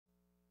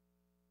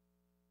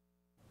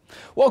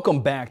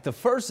Welcome back. The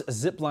first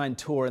zipline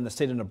tour in the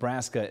state of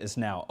Nebraska is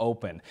now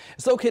open.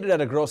 It's located at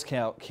a Girl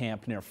Scout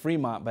camp near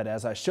Fremont, but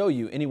as I show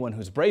you, anyone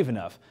who's brave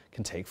enough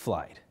can take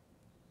flight.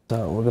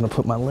 So we're going to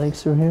put my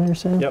legs through here,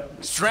 Sam?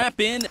 Yep. Strap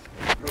in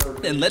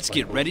and let's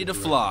get ready to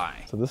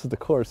fly. So this is the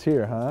course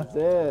here, huh? That's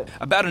it.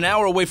 About an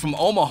hour away from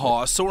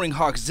Omaha, Soaring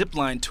Hawk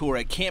zipline tour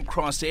at Camp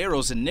Crossed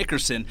Arrows in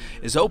Nickerson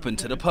is open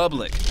to the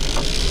public.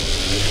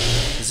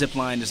 The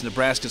zipline is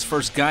Nebraska's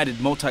first guided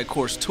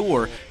multi-course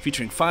tour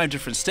featuring 5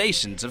 different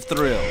stations of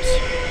thrills.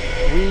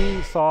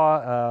 We saw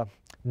a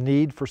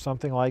need for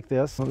something like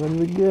this. There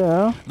we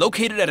go.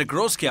 Located at a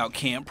Girl Scout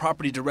camp,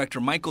 property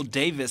director Michael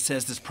Davis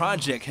says this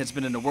project has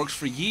been in the works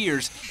for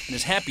years and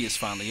is happy it's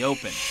finally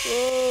open.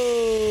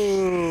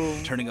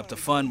 Oh. Turning up the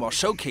fun while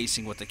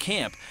showcasing what the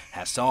camp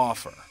has to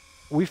offer.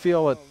 We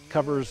feel it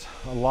covers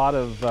a lot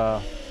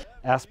of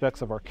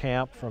aspects of our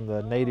camp, from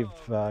the native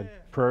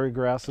prairie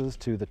grasses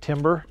to the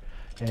timber,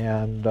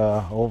 and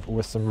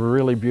with some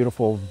really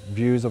beautiful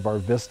views of our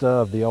vista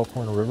of the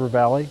Elkhorn River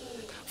Valley.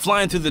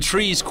 Flying through the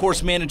trees,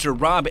 course manager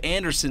Rob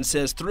Anderson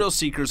says thrill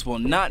seekers will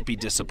not be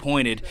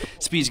disappointed.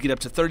 Speeds get up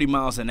to 30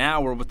 miles an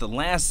hour, with the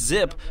last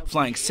zip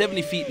flying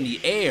 70 feet in the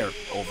air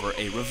over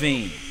a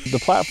ravine. The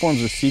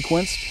platforms are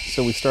sequenced,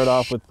 so we start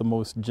off with the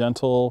most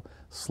gentle,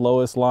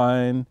 slowest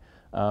line,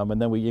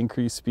 and then we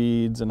increase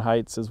speeds and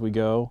heights as we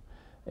go.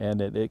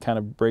 And it kind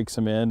of breaks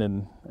them in,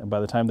 and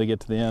by the time they get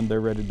to the end, they're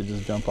ready to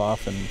just jump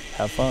off and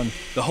have fun.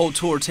 The whole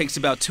tour takes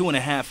about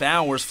 2.5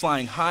 hours,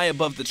 flying high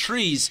above the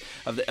trees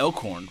of the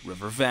Elkhorn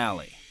River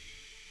Valley.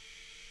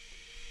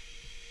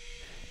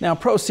 Now,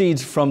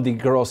 proceeds from the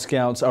Girl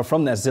Scouts, or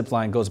from that zip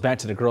line, goes back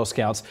to the Girl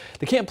Scouts.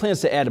 The camp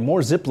plans to add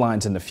more zip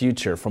lines in the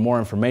future. For more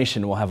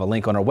information, we'll have a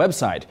link on our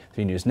website,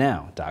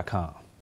 3newsnow.com.